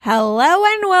Hello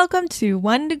and welcome to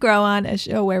One to Grow On, a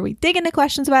show where we dig into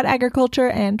questions about agriculture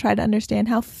and try to understand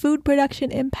how food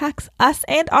production impacts us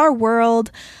and our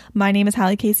world. My name is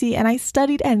Hallie Casey, and I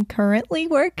studied and currently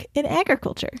work in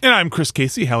agriculture. And I'm Chris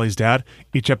Casey, Hallie's dad.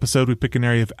 Each episode we pick an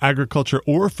area of agriculture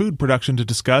or food production to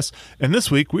discuss, and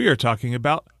this week we are talking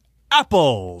about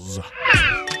apples.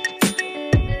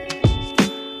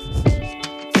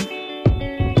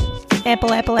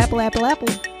 Apple, apple, apple, apple, apple.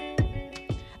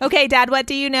 Okay, Dad, what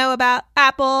do you know about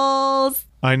apples?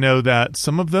 I know that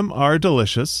some of them are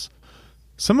delicious.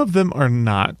 Some of them are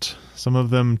not. Some of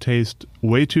them taste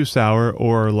way too sour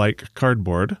or like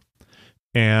cardboard.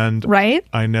 And right?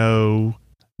 I know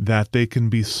that they can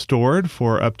be stored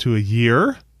for up to a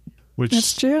year, which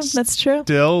That's true.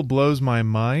 Still blows my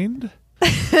mind.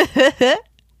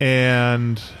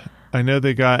 And I know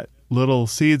they got little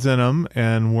seeds in them,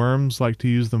 and worms like to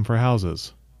use them for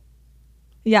houses.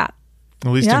 Yeah.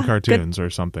 At least in cartoons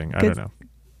or something. I don't know.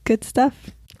 Good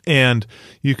stuff. And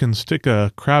you can stick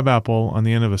a crab apple on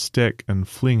the end of a stick and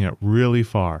fling it really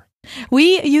far.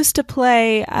 We used to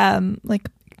play, I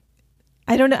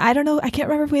don't know. I can't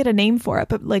remember if we had a name for it,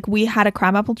 but like we had a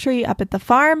crabapple tree up at the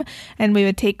farm, and we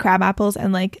would take crab apples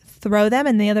and like throw them,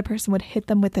 and the other person would hit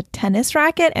them with a tennis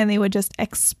racket, and they would just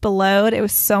explode. It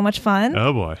was so much fun.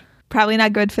 Oh boy. Probably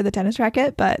not good for the tennis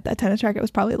racket, but that tennis racket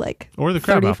was probably like or the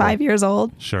crab 35 apple. Years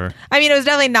old. Sure. I mean, it was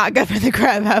definitely not good for the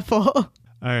crab apple. All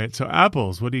right. So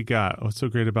apples, what do you got? What's so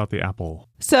great about the apple?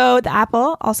 So the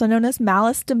apple, also known as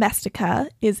Malus domestica,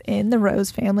 is in the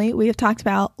rose family. We have talked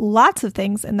about lots of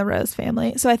things in the rose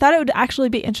family. So I thought it would actually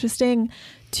be interesting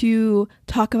to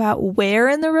talk about where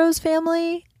in the rose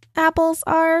family apples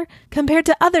are compared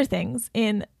to other things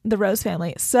in the rose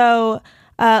family. So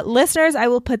listeners, I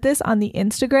will put this on the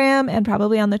Instagram and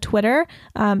probably on the Twitter.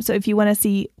 So if you want to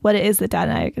see what it is that Dad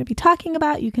and I are going to be talking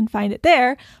about, you can find it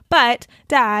there. But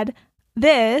Dad,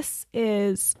 this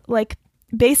is like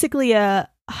basically a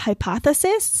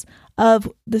hypothesis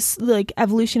of this like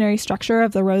evolutionary structure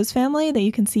of the rose family that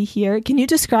you can see here. Can you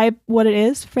describe what it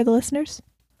is for the listeners?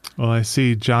 Well, I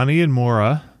see Johnny and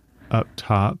Maura up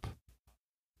top.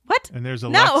 What? And there's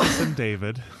Alexis and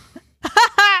David.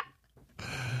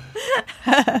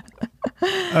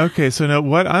 Okay, so now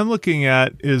what I'm looking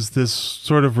at is this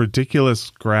sort of ridiculous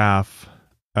graph.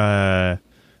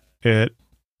 It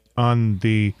on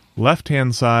the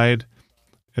left-hand side,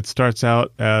 it starts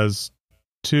out as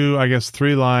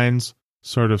three lines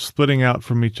sort of splitting out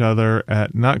from each other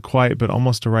at not quite, but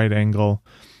almost a right angle,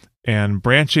 and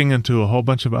branching into a whole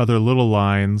bunch of other little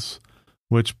lines,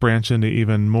 which branch into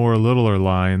even more littler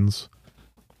lines,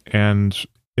 and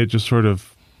it just sort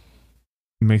of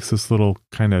makes this little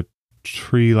kind of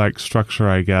tree-like structure,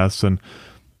 I guess. And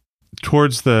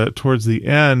towards the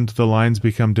end, the lines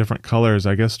become different colors,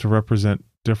 I guess, to represent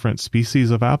different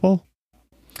species of apple.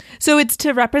 So it's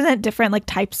to represent different like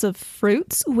types of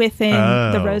fruits within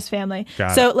the rose family.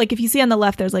 So like if you see on the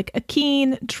left, there's like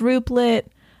akene, druplet,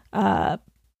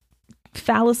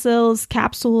 phallicils,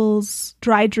 capsules,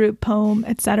 dry drupe, pome,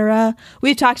 etc.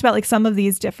 We've talked about like some of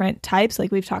these different types.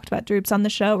 Like we've talked about drupes on the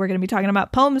show. We're going to be talking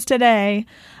about pomes today.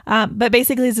 But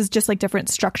basically this is just like different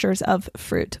structures of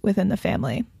fruit within the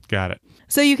family. Got it.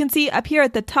 So you can see up here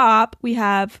at the top, we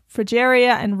have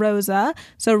Fragaria and Rosa.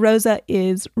 So Rosa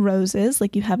is roses,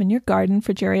 like you have in your garden.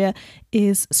 Fragaria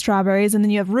is strawberries. And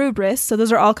then you have Rubris. So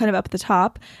those are all kind of up at the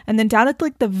top. And then down at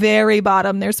like the very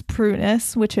bottom, there's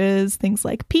Prunus, which is things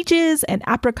like peaches and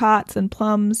apricots and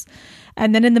plums.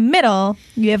 And then in the middle,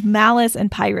 you have Malus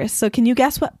and Pyrus. So can you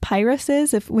guess what Pyrus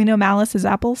is if we know Malus is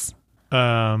apples?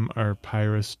 Are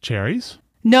Pyrus cherries?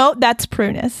 No, that's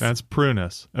Prunus. That's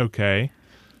Prunus. Okay.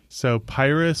 So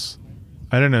Pyrus,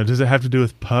 I don't know. Does it have to do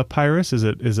with papyrus? Is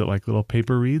it like little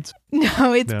paper reeds?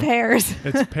 No, it's pears.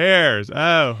 It's pears.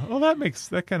 Oh, well,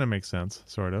 that kind of makes sense,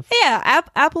 sort of. Yeah,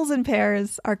 apples and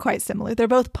pears are quite similar. They're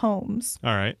both pomes.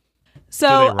 All right.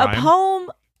 So a poem,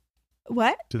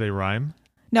 what? Do they rhyme?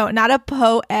 No, not a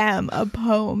poem, a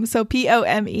poem. So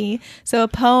Pome. So a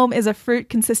poem is a fruit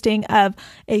consisting of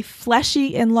a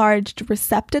fleshy enlarged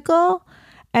receptacle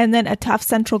and then a tough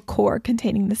central core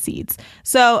containing the seeds.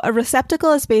 So a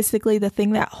receptacle is basically the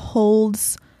thing that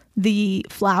holds the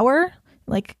flower,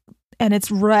 and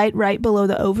it's right below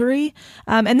the ovary.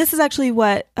 And this is actually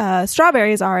what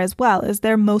strawberries are as well, is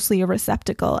they're mostly a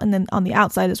receptacle. And then on the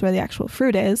outside is where the actual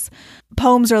fruit is.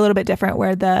 Pomes are a little bit different,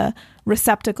 where the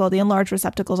receptacle, the enlarged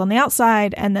receptacle, is on the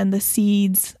outside, and then the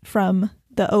seeds from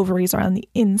the ovaries are on the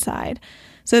inside.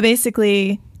 So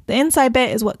basically, the inside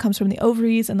bit is what comes from the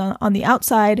ovaries, and then on the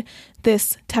outside,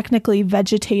 this technically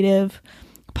vegetative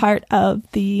part of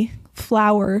the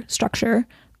flower structure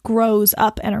grows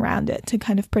up and around it to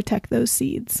kind of protect those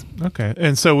seeds. Okay.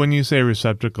 And so when you say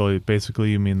receptacle,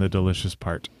 basically you mean the delicious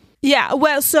part. Yeah.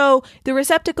 Well, so the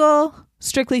receptacle,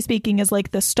 strictly speaking, is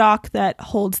like the stalk that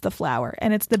holds the flower.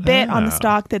 And it's the bit on the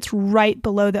stalk that's right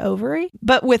below the ovary.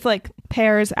 But with like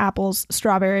pears, apples,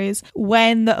 strawberries,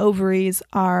 when the ovaries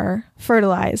are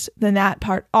fertilized, then that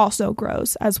part also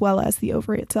grows as well as the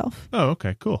ovary itself. Oh,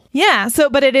 okay, cool. Yeah. So,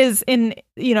 but it is in,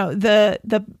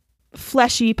 the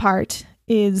fleshy part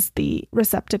is the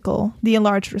receptacle, the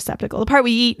enlarged receptacle. The part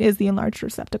we eat is the enlarged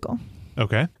receptacle.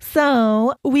 Okay.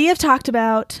 So we have talked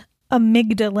about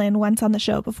amygdalin once on the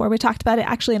show before. We talked about it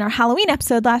actually in our Halloween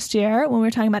episode last year when we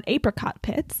were talking about apricot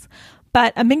pits.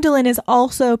 But amygdalin is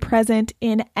also present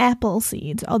in apple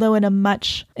seeds, although in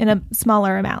a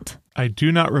smaller amount. I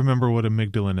do not remember what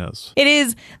amygdalin is. It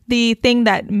is the thing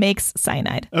that makes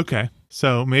cyanide. Okay.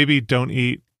 So maybe don't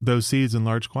eat those seeds in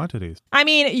large quantities. I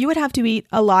mean, you would have to eat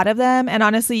a lot of them. And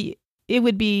honestly, it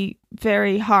would be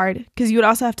very hard because you would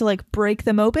also have to like break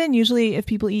them open. Usually if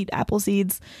people eat apple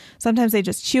seeds, sometimes they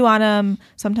just chew on them.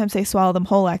 Sometimes they swallow them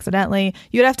whole accidentally.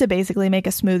 You'd have to basically make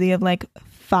a smoothie of like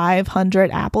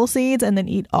 500 apple seeds and then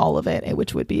eat all of it,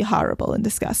 which would be horrible and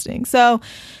disgusting. So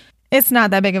it's not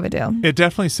that big of a deal. It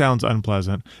definitely sounds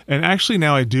unpleasant. And actually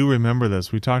now I do remember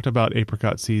this. We talked about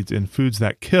apricot seeds in foods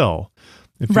that kill.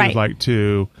 If you would like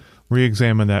to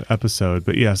re-examine that episode.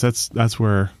 But yes, that's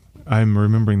where I'm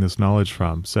remembering this knowledge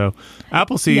from. So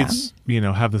apple seeds,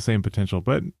 have the same potential,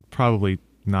 but probably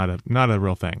not a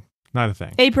real thing. Not a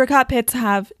thing. Apricot pits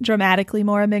have dramatically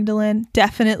more amygdalin.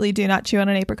 Definitely do not chew on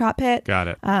an apricot pit. Got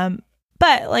it.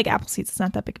 But like apple seeds, it's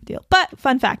not that big of a deal. But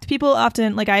fun fact, people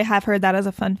often, like I have heard that as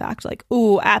a fun fact, like,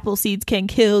 ooh, apple seeds can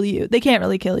kill you. They can't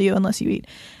really kill you unless you eat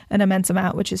an immense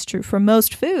amount, which is true for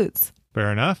most foods. Fair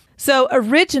enough. So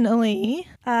originally,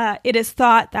 it is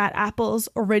thought that apples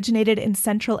originated in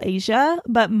Central Asia,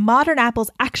 but modern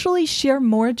apples actually share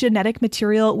more genetic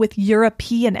material with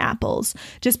European apples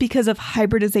just because of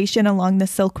hybridization along the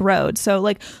Silk Road. So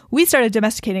like we started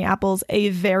domesticating apples a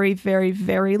very, very,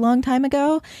 very long time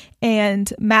ago,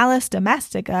 and Malus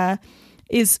domestica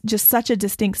is just such a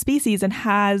distinct species and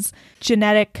has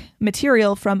genetic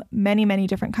material from many, many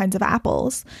different kinds of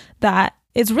apples that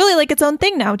it's really like its own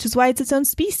thing now, which is why it's its own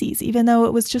species, even though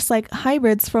it was just like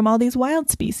hybrids from all these wild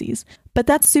species. But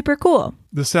that's super cool.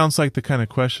 This sounds like the kind of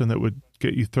question that would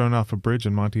get you thrown off a bridge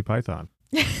in Monty Python.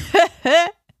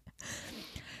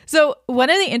 So one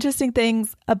of the interesting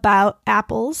things about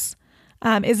apples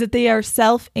is that they are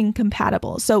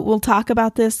self-incompatible. So we'll talk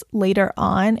about this later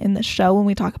on in the show when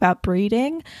we talk about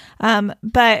breeding.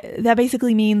 But that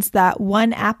basically means that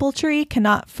one apple tree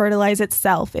cannot fertilize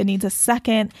itself. It needs a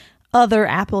second other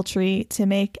apple tree to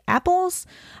make apples.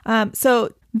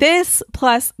 So this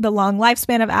plus the long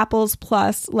lifespan of apples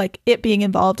plus like it being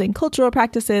involved in cultural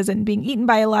practices and being eaten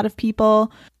by a lot of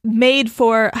people made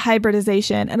for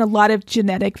hybridization and a lot of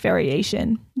genetic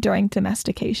variation during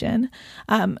domestication.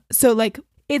 So like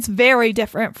it's very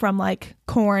different from like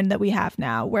corn that we have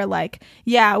now where like,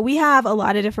 yeah, we have a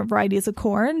lot of different varieties of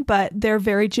corn, but they're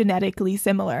very genetically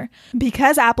similar.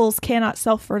 Because apples cannot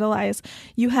self-fertilize,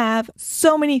 you have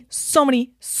so many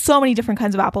different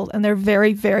kinds of apples, and they're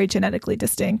very, very genetically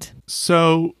distinct.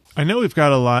 So I know we've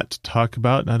got a lot to talk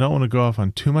about, and I don't want to go off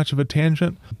on too much of a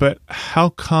tangent, but how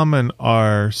common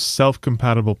are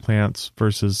self-compatible plants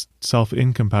versus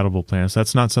self-incompatible plants?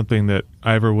 That's not something that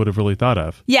I ever would have really thought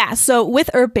of. Yeah, so with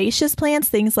herbaceous plants,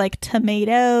 things like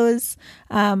tomatoes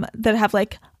that have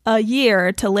like a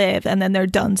year to live and then they're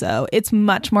donezo, it's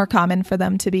much more common for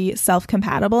them to be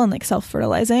self-compatible and like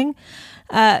self-fertilizing,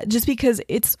 just because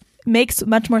it's makes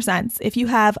much more sense. If you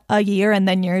have a year and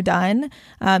then you're done,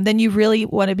 then you really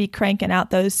want to be cranking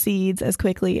out those seeds as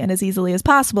quickly and as easily as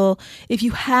possible. If you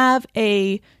have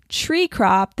a tree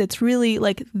crop that's really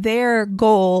like their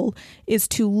goal is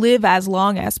to live as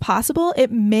long as possible,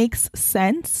 it makes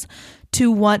sense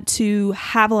to want to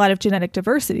have a lot of genetic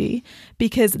diversity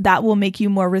because that will make you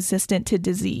more resistant to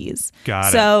disease. Got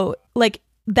it. So like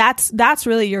that's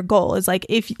really your goal is like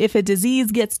if a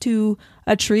disease gets to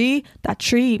a tree, that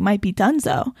tree might be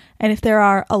donezo. And if there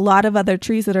are a lot of other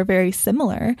trees that are very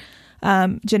similar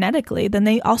genetically, then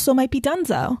they also might be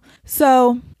donezo.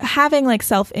 So having like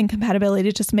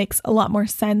self-incompatibility just makes a lot more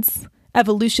sense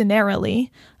evolutionarily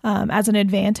as an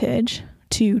advantage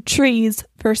to trees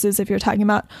versus if you're talking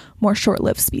about more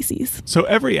short-lived species. So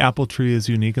every apple tree is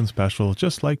unique and special,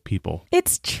 just like people.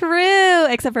 It's true,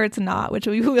 except for it's not, which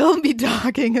we will be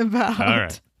talking about. All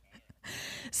right.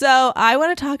 So I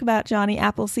want to talk about Johnny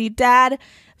Appleseed. Dad,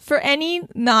 for any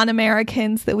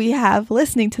non-Americans that we have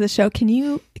listening to the show, can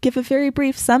you give a very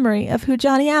brief summary of who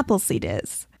Johnny Appleseed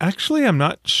is? Actually, I'm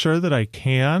not sure that I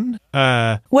can.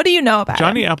 What do you know about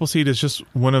Johnny him? Appleseed is just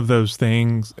one of those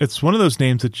things. It's one of those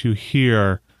names that you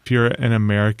hear if you're an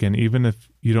American, even if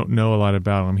you don't know a lot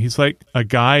about him. He's like a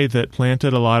guy that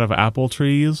planted a lot of apple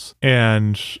trees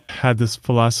and had this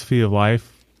philosophy of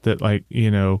life that, like,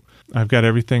 I've got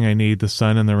everything I need, the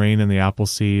sun and the rain and the apple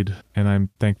seed, and I'm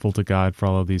thankful to God for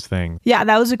all of these things. Yeah,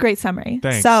 that was a great summary.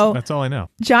 Thanks. So That's all I know.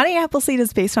 Johnny Appleseed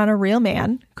is based on a real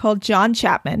man called John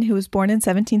Chapman, who was born in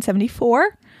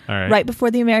 1774. All right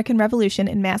before the American Revolution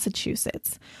in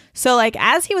Massachusetts. So like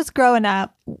as he was growing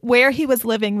up, where he was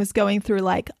living was going through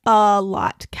like a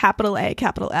lot, capital A,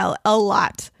 capital L, a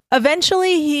lot.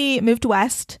 Eventually he moved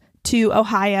west to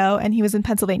Ohio, and he was in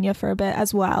Pennsylvania for a bit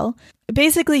as well.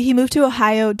 Basically, he moved to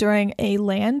Ohio during a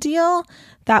land deal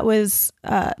that was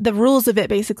the rules of it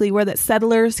basically were that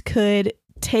settlers could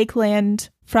take land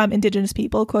from indigenous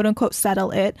people, quote unquote,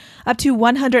 settle it up to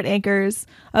 100 acres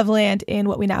of land in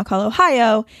what we now call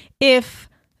Ohio if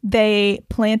they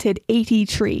planted 80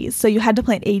 trees. So you had to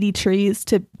plant 80 trees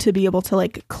to be able to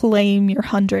like claim your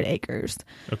 100 acres.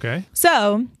 Okay.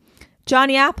 So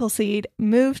Johnny Appleseed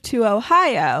moved to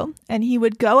Ohio, and he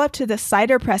would go up to the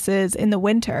cider presses in the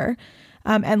winter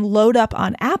and load up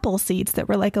on apple seeds that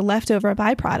were like a leftover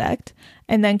byproduct.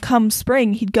 And then come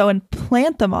spring, he'd go and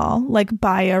plant them all like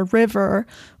by a river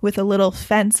with a little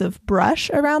fence of brush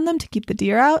around them to keep the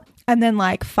deer out. And then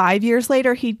like 5 years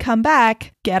later, he'd come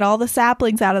back, get all the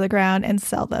saplings out of the ground and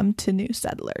sell them to new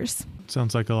settlers.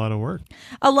 Sounds like a lot of work.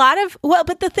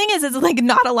 But the thing is, it's like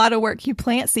not a lot of work. You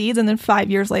plant seeds and then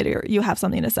 5 years later you have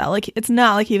something to sell. Like it's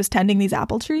not like he was tending these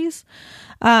apple trees.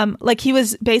 Like he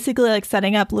was basically like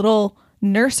setting up little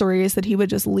nurseries that he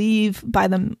would just leave by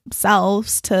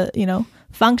themselves to,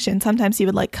 function. Sometimes he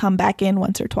would like come back in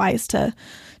once or twice to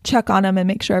check on them and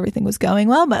make sure everything was going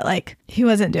well. But like he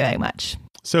wasn't doing much.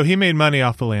 So he made money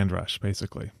off the land rush,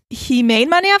 basically. He made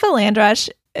money off a land rush.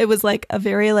 It was like a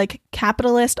very like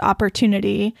capitalist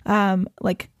opportunity,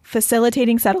 like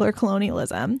facilitating settler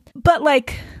colonialism. But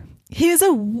like he was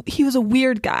a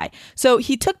weird guy. So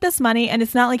he took this money, and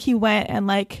it's not like he went and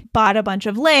like bought a bunch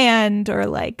of land or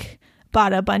like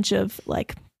bought a bunch of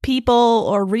like people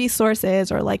or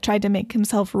resources or like tried to make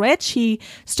himself rich. He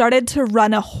started to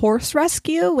run a horse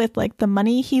rescue with like the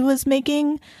money he was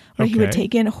making, where he would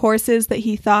take in horses that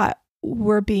he thought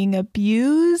were being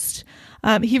abused.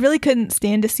 He really couldn't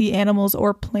stand to see animals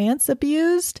or plants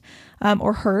abused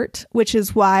or hurt, which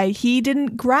is why he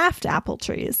didn't graft apple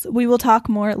trees. We will talk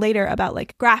more later about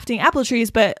like grafting apple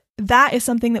trees, but that is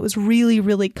something that was really,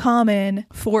 really common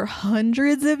for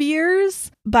hundreds of years.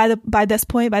 By this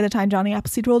point, by the time Johnny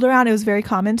Appleseed rolled around, it was very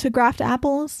common to graft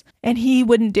apples, and he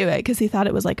wouldn't do it because he thought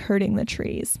it was like hurting the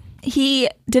trees. He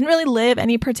didn't really live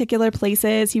any particular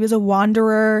places. He was a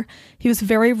wanderer. He was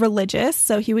very religious,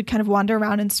 so he would kind of wander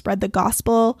around and spread the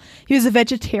gospel. He was a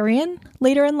vegetarian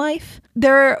later in life.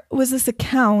 There was this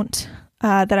account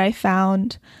that I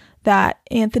found that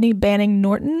Anthony Banning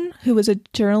Norton, who was a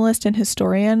journalist and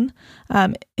historian,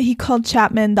 he called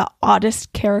Chapman the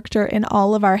oddest character in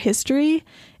all of our history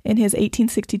in his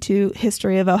 1862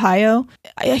 History of Ohio.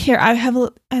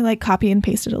 I copy and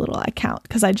pasted a little account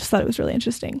because I just thought it was really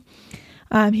interesting.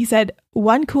 He said,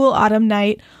 one cool autumn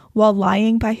night, while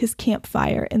lying by his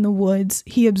campfire in the woods,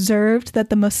 he observed that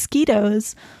the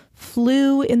mosquitoes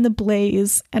flew in the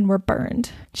blaze and were burned.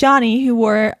 Johnny, who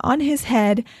wore on his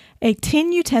head a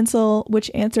tin utensil which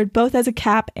answered both as a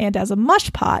cap and as a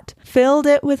mush pot, filled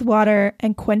it with water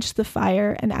and quenched the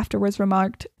fire, and afterwards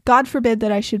remarked, God forbid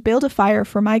that I should build a fire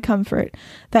for my comfort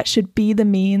that should be the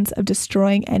means of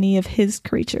destroying any of his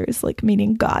creatures, like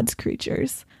meaning God's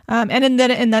creatures. And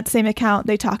then in that same account,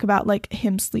 they talk about like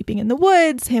him sleeping in the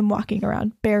woods, him walking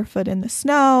around barefoot in the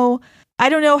snow. I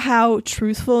don't know how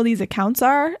truthful these accounts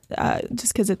are,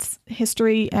 just because it's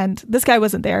history, and this guy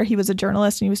wasn't there. He was a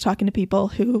journalist, and he was talking to people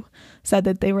who said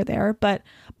that they were there. But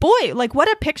boy, like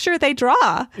what a picture they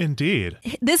draw. Indeed.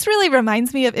 This really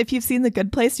reminds me of, if you've seen The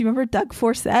Good Place, do you remember Doug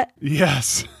Forsett?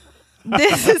 Yes.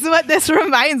 This is what this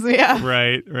reminds me of.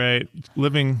 Right.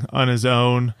 Living on his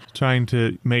own, trying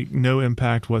to make no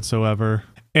impact whatsoever.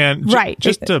 And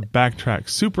just to backtrack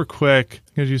super quick,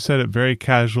 because you said it very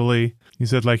casually, you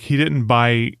said like he didn't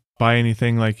buy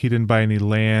anything, like he didn't buy any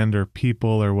land or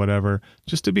people or whatever.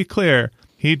 Just to be clear,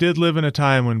 he did live in a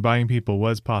time when buying people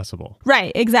was possible.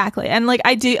 Right, exactly. And like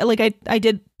I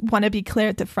did want to be clear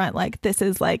at the front, like this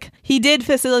is like he did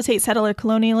facilitate settler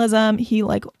colonialism. He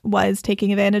like was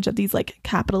taking advantage of these like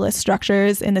capitalist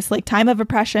structures in this like time of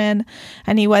oppression,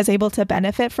 and he was able to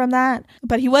benefit from that.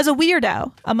 But he was a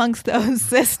weirdo amongst those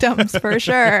systems for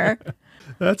sure.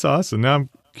 That's awesome. Now I'm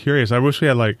curious. I wish we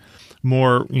had like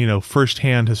more,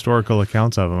 firsthand historical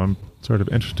accounts of him. I'm sort of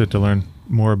interested to learn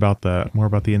more about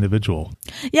the individual.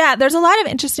 Yeah, there's a lot of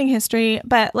interesting history,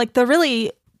 but like the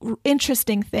really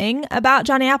interesting thing about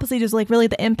Johnny Appleseed is like really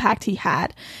the impact he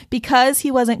had, because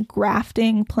he wasn't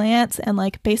grafting plants and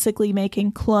like basically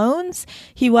making clones.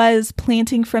 He was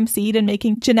planting from seed and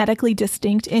making genetically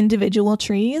distinct individual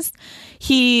trees.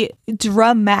 He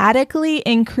dramatically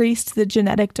increased the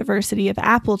genetic diversity of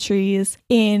apple trees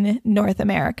in North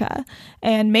America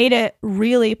and made it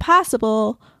really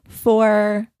possible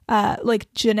for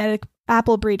like genetic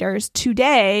apple breeders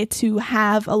today to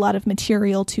have a lot of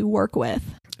material to work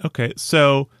with. Okay,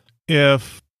 so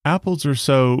if apples are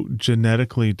so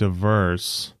genetically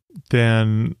diverse,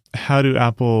 then how do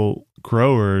apple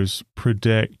growers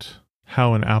predict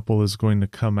how an apple is going to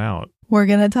come out? We're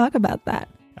going to talk about that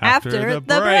after the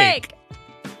break.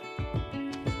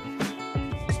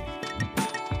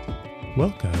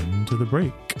 Welcome to the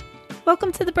break.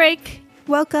 Welcome to the break.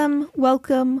 Welcome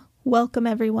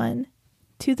everyone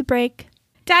to the break.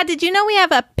 Dad, did you know we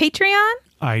have a Patreon?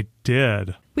 I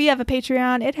did. We have a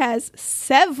Patreon. It has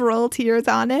several tiers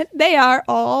on it. They are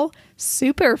all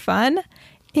super fun.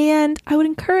 And I would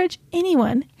encourage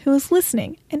anyone who is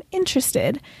listening and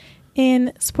interested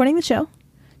in supporting the show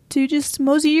to just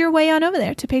mosey your way on over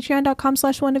there to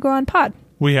patreon.com/OneToGrowOnPod.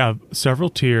 We have several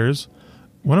tiers,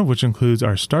 one of which includes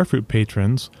our Starfruit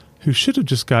patrons who should have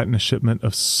just gotten a shipment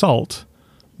of salt,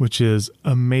 which is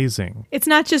amazing. It's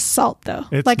not just salt, though.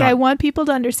 I want people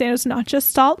to understand it's not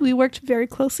just salt. We worked very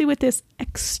closely with this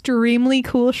extremely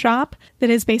cool shop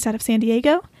that is based out of San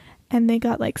Diego, and they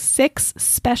got like 6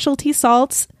 specialty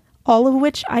salts, all of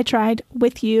which I tried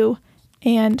with you,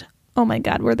 and oh my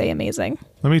God, were they amazing.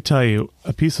 Let me tell you,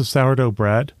 a piece of sourdough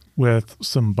bread with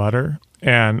some butter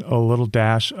and a little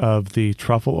dash of the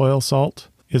truffle oil salt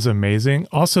is amazing.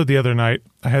 Also, the other night,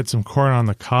 I had some corn on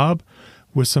the cob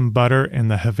with some butter and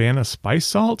the Havana spice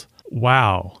salt.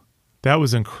 Wow, that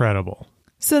was incredible.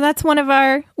 So that's one of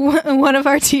our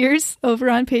tiers over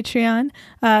on Patreon.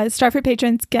 Starfruit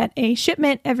patrons get a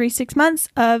shipment every 6 months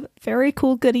of very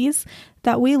cool goodies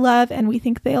that we love and we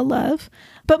think they'll love.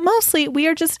 But mostly, we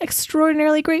are just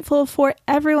extraordinarily grateful for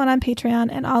everyone on Patreon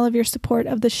and all of your support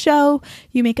of the show.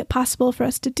 You make it possible for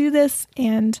us to do this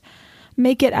and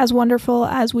make it as wonderful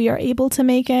as we are able to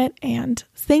make it. And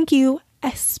thank you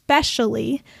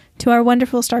especially to our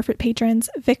wonderful Starfruit patrons,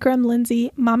 Vikram,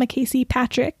 Lindsay, Mama Casey,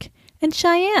 Patrick, and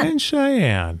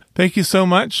Cheyenne. Thank you so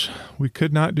much. We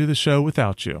could not do the show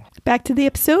without you. Back to the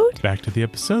episode.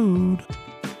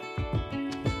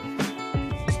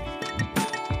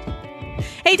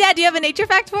 Hey, Dad, do you have a nature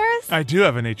fact for us? I do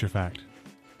have a nature fact.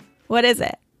 What is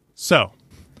it? So,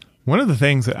 one of the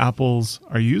things that apples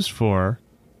are used for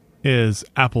is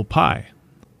apple pie.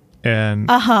 And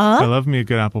I love me a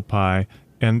good apple pie.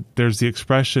 And there's the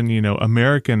expression,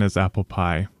 American is apple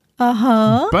pie.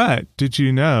 But did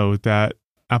you know that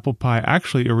apple pie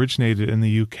actually originated in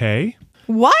the UK?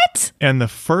 What? And the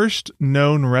first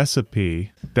known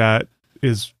recipe that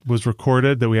was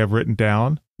recorded that we have written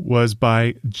down was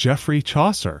by Geoffrey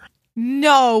Chaucer.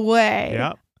 No way.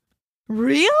 Yep.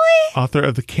 Really? Author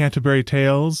of the Canterbury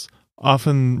Tales,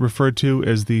 often referred to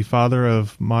as the father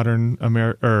of modern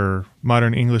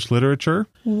English literature.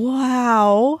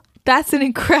 Wow. That's an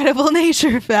incredible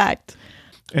nature fact.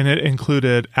 And it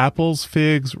included apples,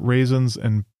 figs, raisins,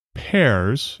 and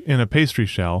pears in a pastry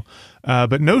shell,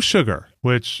 but no sugar,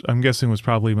 which I'm guessing was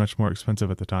probably much more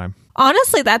expensive at the time.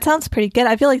 Honestly, that sounds pretty good.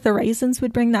 I feel like the raisins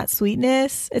would bring that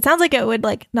sweetness. It sounds like it would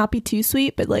not be too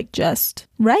sweet, but just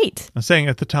right. I'm saying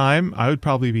at the time, I would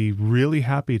probably be really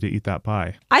happy to eat that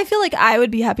pie. I feel like I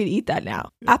would be happy to eat that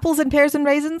now. Apples and pears and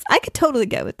raisins, I could totally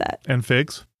get with that. And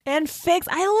figs. And figs.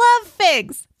 I love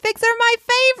figs. Figs are my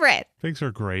favorite. Figs are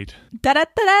great.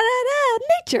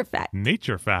 Da-da-da-da-da-da.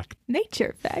 Nature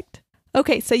fact.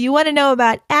 Okay, so you want to know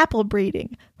about apple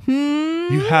breeding.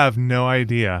 You have no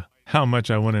idea how much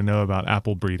I want to know about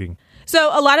apple breeding. So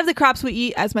a lot of the crops we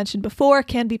eat, as mentioned before,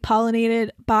 can be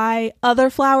pollinated by other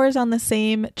flowers on the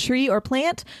same tree or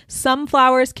plant. Some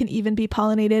flowers can even be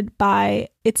pollinated by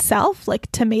itself,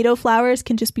 like tomato flowers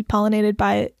can just be pollinated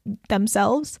by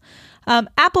themselves.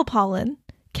 Apple pollen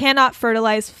cannot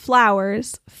fertilize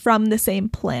flowers from the same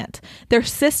plant. Their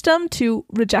system to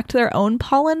reject their own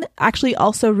pollen actually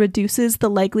also reduces the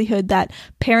likelihood that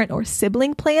parent or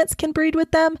sibling plants can breed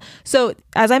with them. So,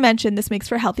 as I mentioned, this makes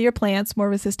for healthier plants, more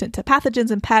resistant to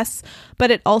pathogens and pests,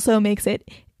 but it also makes it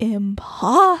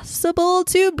impossible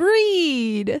to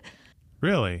breed.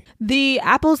 Really? The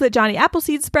apples that Johnny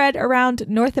Appleseed spread around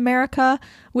North America,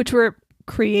 which were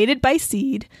created by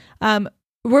seed,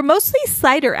 we're mostly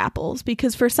cider apples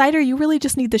because for cider, you really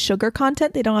just need the sugar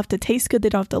content. They don't have to taste good. They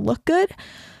don't have to look good.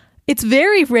 It's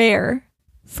very rare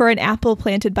for an apple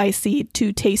planted by seed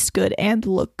to taste good and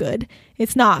look good.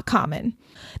 It's not common.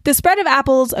 The spread of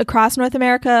apples across North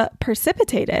America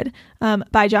precipitated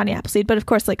by Johnny Appleseed, but of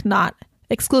course, like not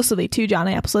exclusively to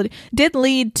Johnny Appleseed, did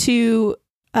lead to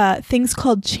things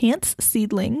called chance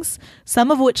seedlings,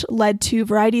 some of which led to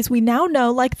varieties we now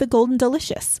know like the Golden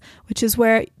Delicious, which is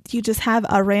where you just have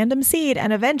a random seed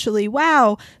and eventually,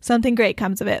 wow, something great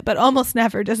comes of it. But almost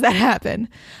never does that happen.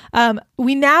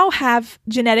 We now have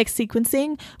genetic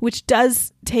sequencing, which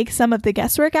does take some of the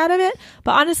guesswork out of it.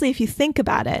 But honestly, if you think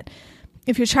about it,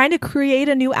 if you're trying to create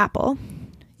a new apple,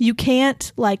 you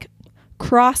can't like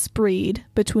crossbreed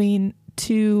between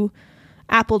two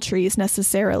apple trees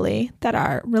necessarily that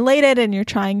are related, and you're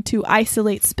trying to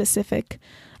isolate specific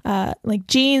like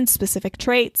genes, specific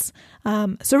traits.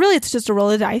 So really it's just a roll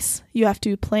of dice. You have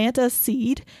to plant a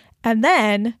seed and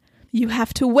then you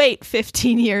have to wait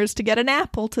 15 years to get an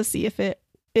apple to see if it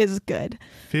is good.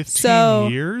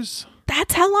 15 years?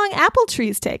 That's how long apple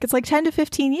trees take. It's like 10 to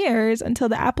 15 years until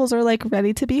the apples are like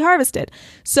ready to be harvested.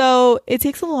 So it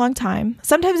takes a long time.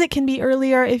 Sometimes it can be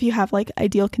earlier if you have like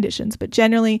ideal conditions, but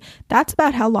generally that's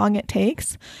about how long it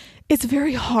takes. It's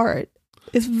very hard.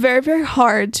 It's very, very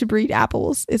hard to breed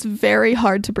apples. It's very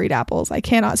hard to breed apples. I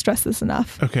cannot stress this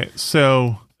enough. Okay,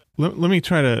 so let me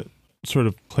try to sort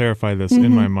of clarify this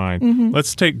in my mind.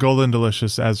 Let's take Golden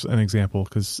Delicious as an example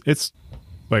because it's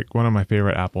like one of my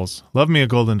favorite apples. Love me a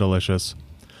Golden Delicious.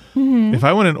 If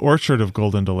I want an orchard of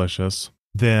Golden Delicious,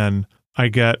 then I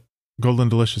get Golden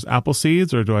Delicious apple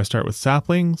seeds, or do I start with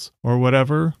saplings or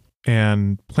whatever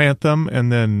and plant them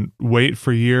and then wait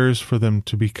for years for them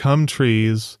to become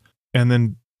trees and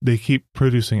then they keep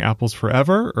producing apples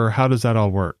forever? Or how does that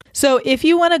all work? So if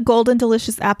you want a Golden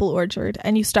Delicious apple orchard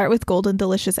and you start with Golden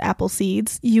Delicious apple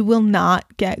seeds, you will not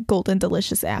get Golden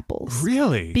Delicious apples.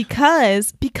 Really?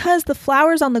 Because the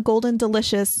flowers on the Golden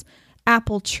Delicious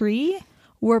apple tree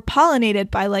were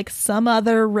pollinated by like some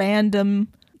other random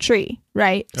tree,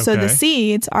 right? Okay. So the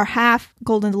seeds are half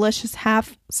Golden Delicious,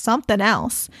 half something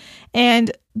else.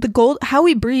 And how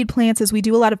we breed plants is we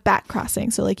do a lot of back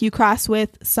crossing. So like you cross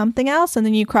with something else and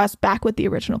then you cross back with the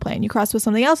original plant. You cross with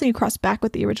something else and you cross back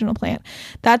with the original plant.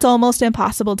 That's almost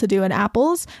impossible to do in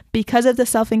apples because of the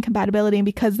self-incompatibility and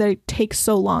because they take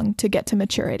so long to get to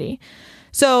maturity.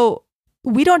 So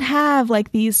we don't have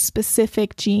like these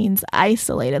specific genes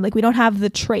isolated. Like we don't have the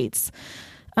traits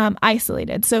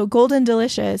isolated. So Golden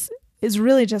Delicious is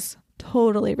really just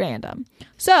totally random.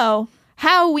 So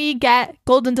how we get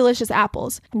Golden Delicious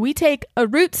apples. We take a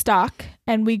rootstock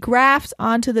and we graft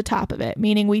onto the top of it,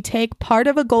 meaning we take part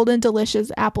of a Golden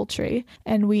Delicious apple tree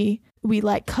and we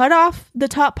like cut off the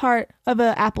top part of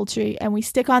an apple tree and we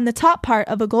stick on the top part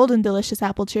of a Golden Delicious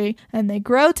apple tree and they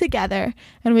grow together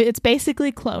and it's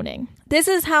basically cloning. This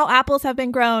is how apples have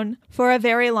been grown for a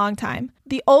very long time.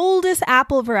 The oldest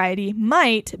apple variety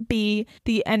might be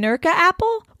the Anurka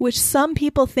apple, which some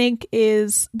people think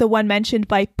is the one mentioned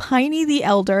by Pliny the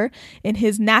Elder in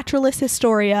his Naturalis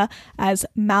Historia as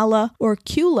Mala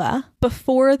Orcula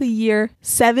before the year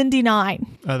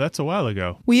 79. That's a while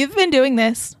ago. We have been doing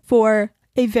this for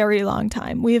a very long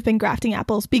time. We have been grafting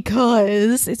apples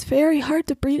because it's very hard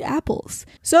to breed apples.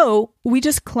 So we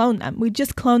just clone them. We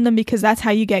just clone them because that's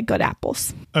how you get good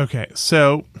apples. Okay,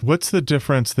 so what's the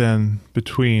difference then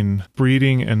between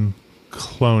breeding and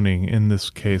cloning in this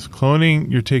case?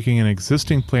 Cloning, you're taking an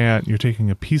existing plant, you're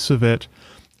taking a piece of it,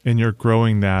 and you're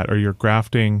growing that, or you're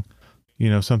grafting,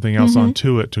 something else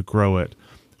onto it to grow it.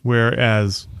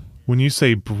 Whereas when you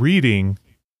say breeding,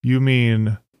 you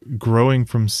mean growing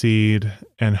from seed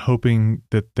and hoping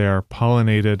that they're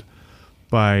pollinated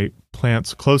by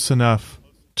plants close enough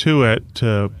to it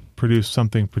to produce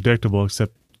something predictable,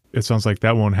 except it sounds like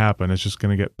that won't happen. It's just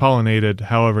going to get pollinated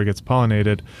however it gets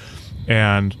pollinated,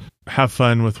 and have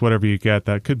fun with whatever you get.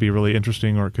 That could be really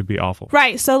interesting or it could be awful.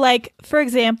 Right. So like, for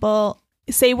example,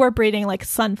 say we're breeding like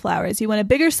sunflowers. You want a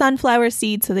bigger sunflower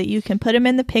seed so that you can put them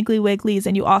in the Piggly Wigglies,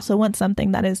 and you also want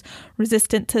something that is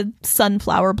resistant to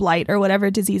sunflower blight or whatever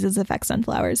diseases affect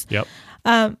sunflowers. Yep.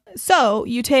 So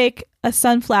you take a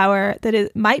sunflower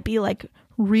that might be like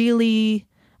really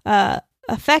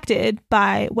affected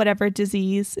by whatever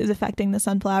disease is affecting the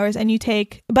sunflowers, and you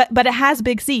take but it has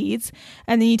big seeds,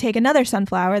 and then you take another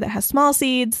sunflower that has small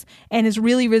seeds and is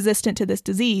really resistant to this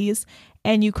disease,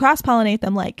 and you cross-pollinate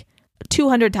them like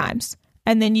 200 times.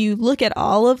 And then you look at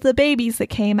all of the babies that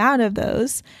came out of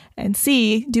those and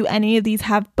see, do any of these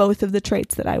have both of the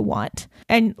traits that I want?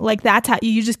 And like that's how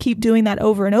you just keep doing that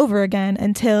over and over again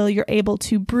until you're able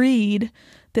to breed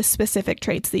the specific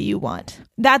traits that you want.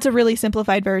 That's a really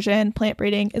simplified version. Plant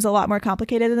breeding is a lot more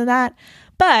complicated than that,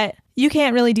 but you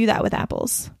can't really do that with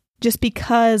apples just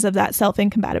because of that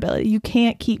self-incompatibility. You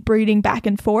can't keep breeding back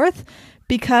and forth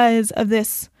because of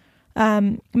this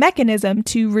mechanism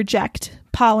to reject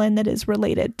pollen that is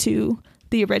related to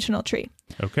the original tree.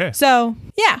 Okay. So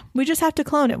yeah, we just have to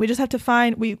clone it. We just have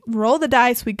to we roll the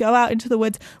dice, we go out into the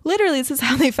woods. Literally, this is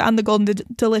how they found the Golden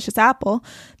Delicious apple.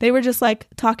 They were just like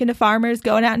talking to farmers,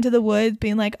 going out into the woods,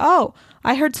 being like, oh,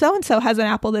 I heard so-and-so has an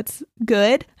apple that's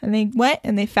good. And they went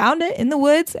and they found it in the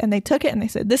woods and they took it and they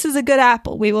said, this is a good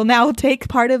apple. We will now take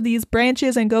part of these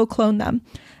branches and go clone them.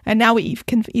 And now we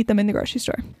can eat them in the grocery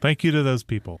store. Thank you to those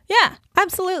people. Yeah,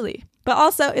 absolutely. But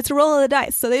also, it's a roll of the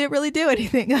dice, so they didn't really do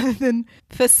anything other than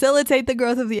facilitate the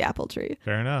growth of the apple tree.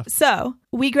 Fair enough. So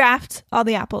we graft all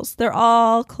the apples. They're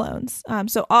all clones.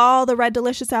 So all the Red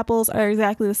Delicious apples are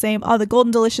exactly the same. All the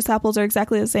Golden Delicious apples are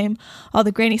exactly the same. All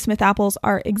the Granny Smith apples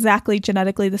are exactly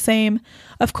genetically the same.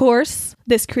 Of course,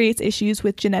 this creates issues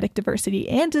with genetic diversity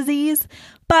and disease.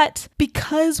 But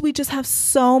because we just have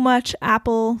so much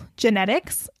apple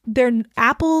genetics, their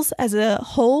apples as a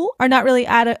whole are not really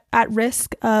at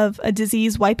risk of a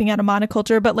disease wiping out a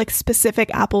monoculture, but like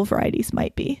specific apple varieties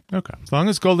might be. Okay. As long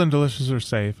as Golden Delicious are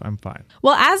safe, I'm fine.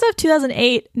 Well, as of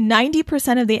 2008,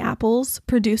 90% of the apples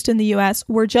produced in the U.S.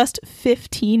 were just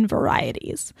 15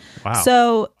 varieties. Wow.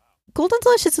 So Golden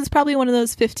Delicious is probably one of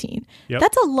those 15. Yep.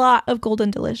 That's a lot of Golden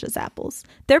Delicious apples.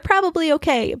 They're probably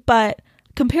okay, but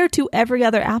compared to every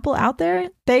other apple out there,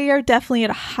 they are definitely at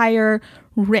a higher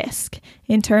risk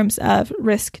in terms of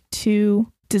risk to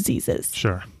diseases.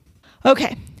 Sure.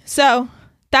 Okay, so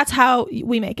that's how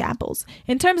we make apples.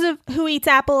 In terms of who eats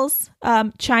apples,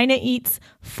 China eats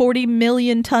 40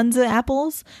 million tons of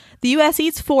apples. The U.S.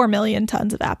 eats 4 million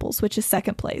tons of apples, which is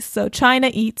second place. So China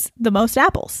eats the most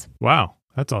apples. Wow.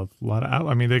 That's a lot of,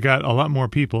 I mean, they got a lot more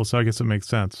people, so I guess it makes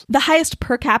sense. The highest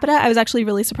per capita, I was actually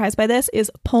really surprised by this,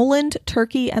 is Poland,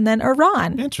 Turkey, and then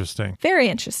Iran. Interesting. Very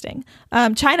interesting.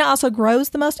 China also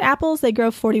grows the most apples. They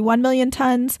grow 41 million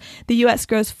tons. The U.S.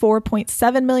 grows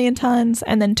 4.7 million tons.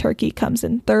 And then Turkey comes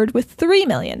in third with 3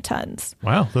 million tons.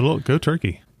 Wow. Go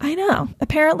Turkey. I know.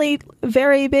 Apparently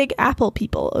very big apple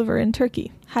people over in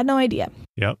Turkey. Had no idea.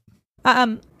 Yep.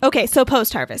 Okay, so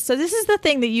post-harvest. So this is the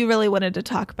thing that you really wanted to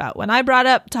talk about. When I brought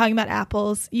up talking about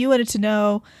apples, you wanted to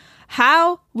know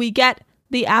how we get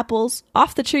the apples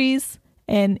off the trees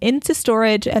and into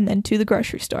storage and then to the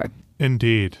grocery store.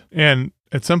 Indeed. And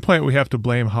at some point we have to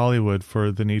blame Hollywood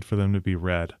for the need for them to be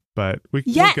red. But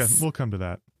we'll come to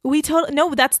that.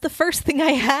 No, that's the first thing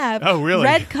I have. Oh, really?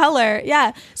 Red color.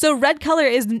 Yeah. So red color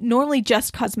is normally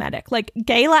just cosmetic. Like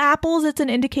Gala apples, it's an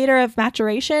indicator of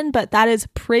maturation, but that is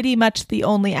pretty much the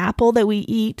only apple that we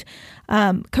eat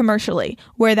commercially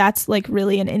where that's like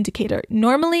really an indicator.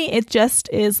 Normally it just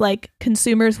is like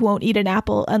consumers won't eat an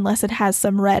apple unless it has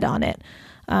some red on it,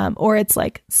 or it's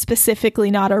like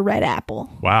specifically not a red apple.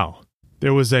 Wow.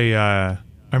 There was I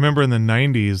remember in the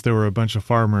 90s, there were a bunch of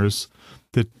farmers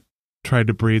that tried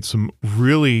to breed some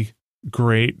really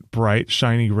great, bright,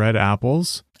 shiny red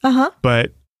apples.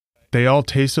 But they all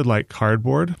tasted like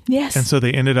cardboard. Yes. And so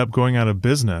they ended up going out of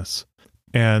business.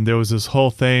 And there was this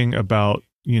whole thing about,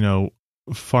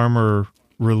 farmer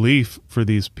relief for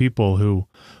these people who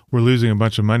were losing a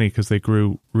bunch of money because they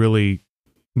grew really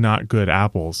not good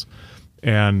apples.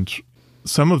 And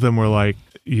some of them were like,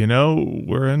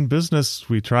 we're in business.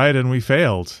 We tried and we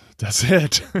failed. That's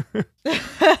it.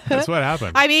 That's what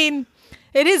happened. I mean,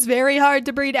 it is very hard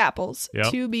to breed apples,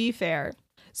 to be fair.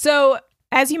 So,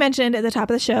 as you mentioned at the top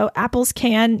of the show, apples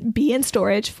can be in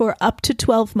storage for up to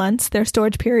 12 months. Their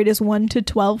storage period is 1 to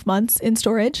 12 months in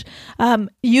storage.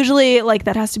 Usually,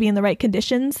 that has to be in the right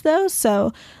conditions, though.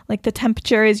 So, the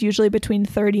temperature is usually between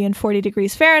 30 and 40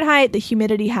 degrees Fahrenheit. The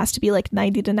humidity has to be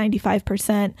 90 to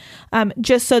 95%,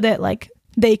 just so that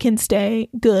they can stay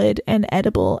good and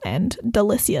edible and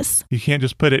delicious. You can't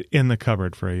just put it in the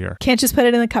cupboard for a year. Can't just put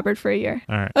it in the cupboard for a year.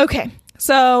 All right. Okay.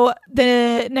 So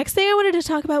the next thing I wanted to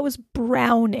talk about was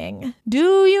browning.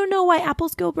 Do you know why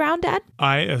apples go brown, Dad?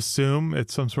 I assume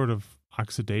it's some sort of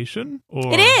oxidation?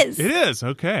 Or... It is. It is.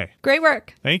 Okay. Great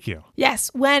work. Thank you.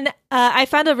 Yes. When I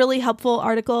found a really helpful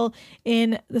article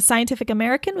in the Scientific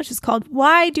American, which is called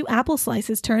Why Do Apple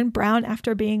Slices Turn Brown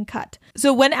After Being Cut?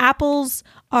 So when apples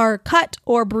are cut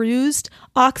or bruised,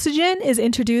 oxygen is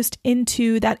introduced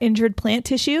into that injured plant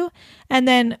tissue. And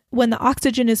then when the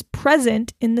oxygen is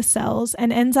present in the cells,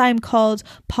 an enzyme called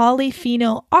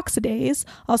polyphenol oxidase,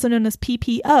 also known as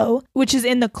PPO, which is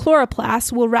in the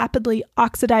chloroplast, will rapidly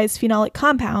oxidize phenolic phenolic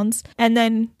compounds. And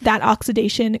then that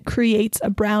oxidation creates a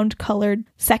brown colored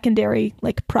secondary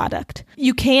like product.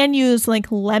 You can use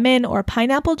like lemon or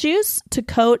pineapple juice to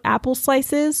coat apple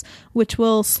slices, which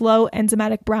will slow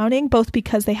enzymatic browning, both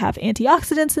because they have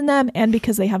antioxidants in them and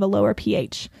because they have a lower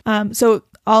pH. So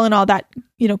all in all, that,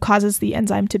 causes the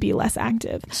enzyme to be less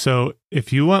active. So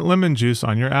if you want lemon juice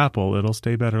on your apple, it'll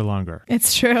stay better longer.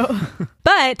 It's true.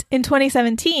 But in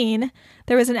 2017,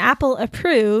 there was an apple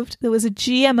approved that was a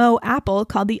GMO apple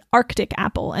called the Arctic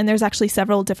apple. And there's actually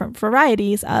several different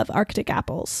varieties of Arctic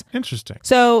apples. Interesting.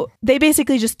 So they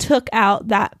basically just took out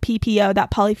that PPO,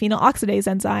 that polyphenol oxidase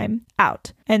enzyme,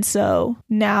 out. And so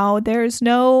now there's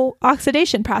no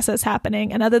oxidation process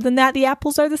happening. And other than that, the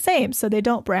apples are the same, so they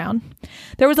don't brown.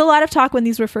 There was a lot of talk when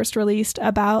these were first released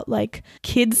about like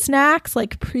kid snacks,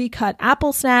 like pre-cut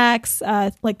apple snacks,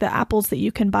 like the apples that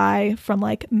you can buy from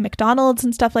like McDonald's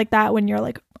and stuff like that when you're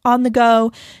like on the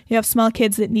go. You have small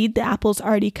kids that need the apples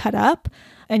already cut up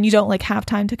and you don't like have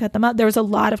time to cut them up. There was a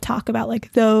lot of talk about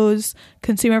like those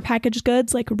consumer packaged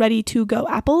goods, like ready to go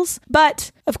apples.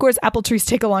 But of course, apple trees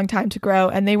take a long time to grow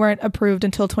and they weren't approved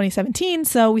until 2017.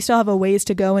 So we still have a ways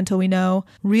to go until we know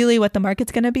really what the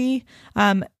market's going to be.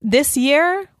 This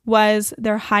year was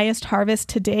their highest harvest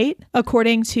to date,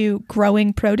 according to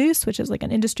Growing Produce, which is like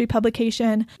an industry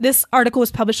publication. This article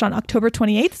was published on October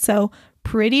 28th, so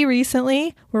pretty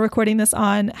recently. We're recording this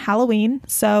on Halloween,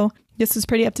 so this is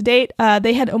pretty up to date.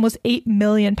 They had almost 8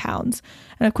 million pounds.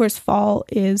 And of course, fall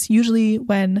is usually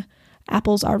when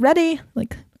apples are ready,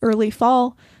 like early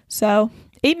fall. So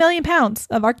 8 million pounds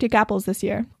of Arctic apples this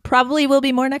year. Probably will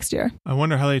be more next year. I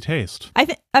wonder how they taste.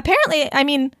 Apparently,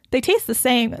 they taste the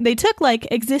same. They took like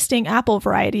existing apple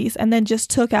varieties and then just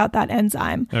took out that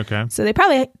enzyme. Okay. So they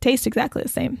probably taste exactly the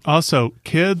same. Also,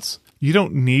 kids, you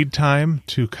don't need time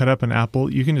to cut up an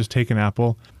apple. You can just take an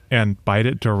apple and bite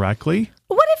it directly.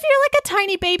 What if you're like a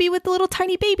tiny baby with the little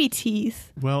tiny baby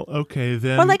teeth? Well, okay,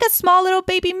 then. Or like a small little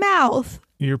baby mouth.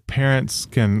 Your parents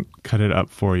can cut it up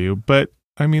for you. But,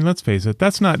 let's face it,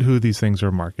 that's not who these things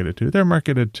are marketed to. They're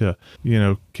marketed to,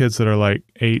 kids that are like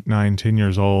 8, 9, 10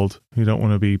 years old who don't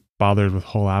want to be bothered with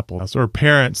whole apples. Or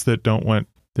parents that don't want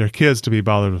their kids to be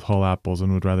bothered with whole apples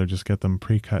and would rather just get them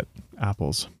pre-cut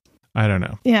apples. I don't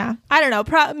know. Yeah, I don't know.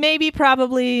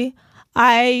 Probably.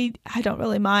 I don't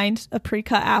really mind a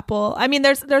pre-cut apple.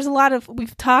 There's a lot of,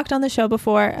 we've talked on the show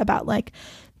before about like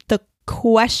the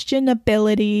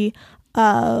questionability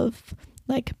of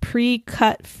like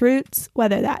pre-cut fruits,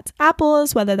 whether that's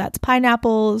apples, whether that's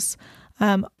pineapples,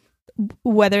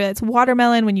 whether it's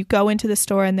watermelon. When you go into the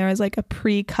store and there is like a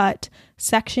pre-cut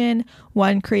section,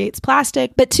 one, creates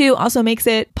plastic, but two, also makes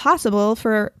it possible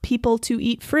for people to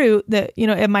eat fruit that,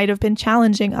 it might have been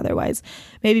challenging otherwise.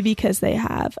 Maybe because they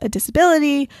have a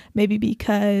disability, maybe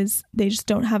because they just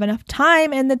don't have enough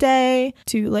time in the day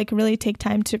to like really take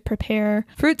time to prepare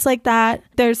fruits like that.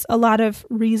 There's a lot of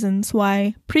reasons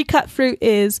why pre-cut fruit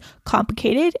is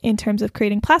complicated in terms of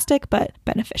creating plastic, but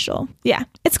beneficial. Yeah,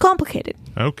 it's complicated.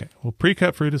 Okay. Well,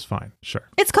 pre-cut fruit is fine. Sure.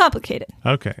 It's complicated.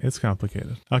 Okay. It's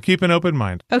complicated. I'll keep an open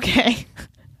mind. Okay.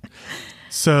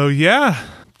 So yeah,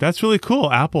 that's really cool.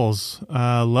 Apples.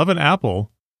 Love an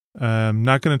apple. I'm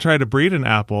not going to try to breed an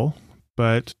apple,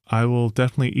 but I will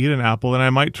definitely eat an apple, and I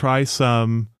might try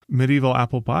some medieval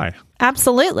apple pie.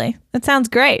 Absolutely. That sounds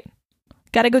great.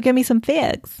 Got to go get me some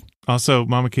figs. Also,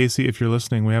 Mama Casey, if you're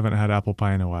listening, we haven't had apple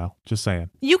pie in a while. Just saying.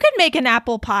 You can make an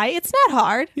apple pie. It's not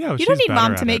hard. Yeah, you don't need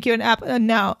Mom to make you an apple.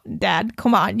 No, Dad,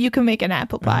 come on. You can make an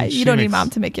apple pie. You don't need Mom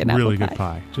to make you an apple pie. Really good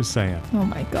pie. Just saying. Oh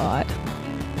my God.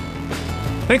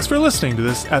 Thanks for listening to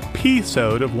this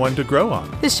episode of One to Grow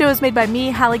On. This show is made by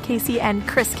me, Hallie Casey, and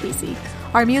Chris Casey.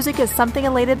 Our music is Something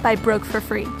Elated by Broke for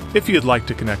Free. If you'd like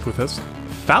to connect with us,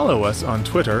 follow us on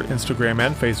Twitter, Instagram,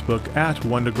 and Facebook at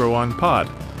One to Grow On Pod.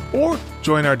 Or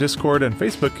join our Discord and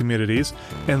Facebook communities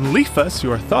and leave us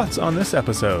your thoughts on this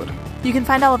episode. You can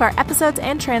find all of our episodes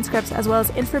and transcripts, as well as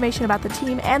information about the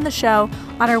team and the show,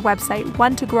 on our website,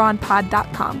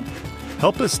 onetogrowonpod.com.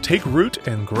 Help us take root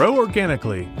and grow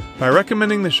organically by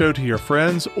recommending the show to your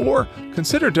friends, or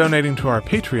consider donating to our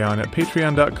Patreon at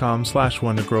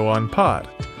patreon.com/onetogrowonpod.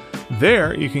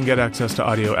 There, you can get access to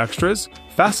audio extras,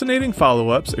 fascinating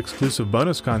follow-ups, exclusive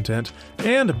bonus content,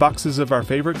 and boxes of our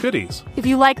favorite goodies. If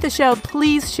you like the show,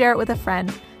 please share it with a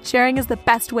friend. Sharing is the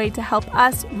best way to help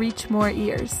us reach more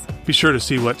ears. Be sure to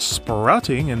see what's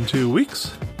sprouting in 2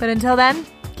 weeks. But until then,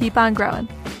 keep on growing.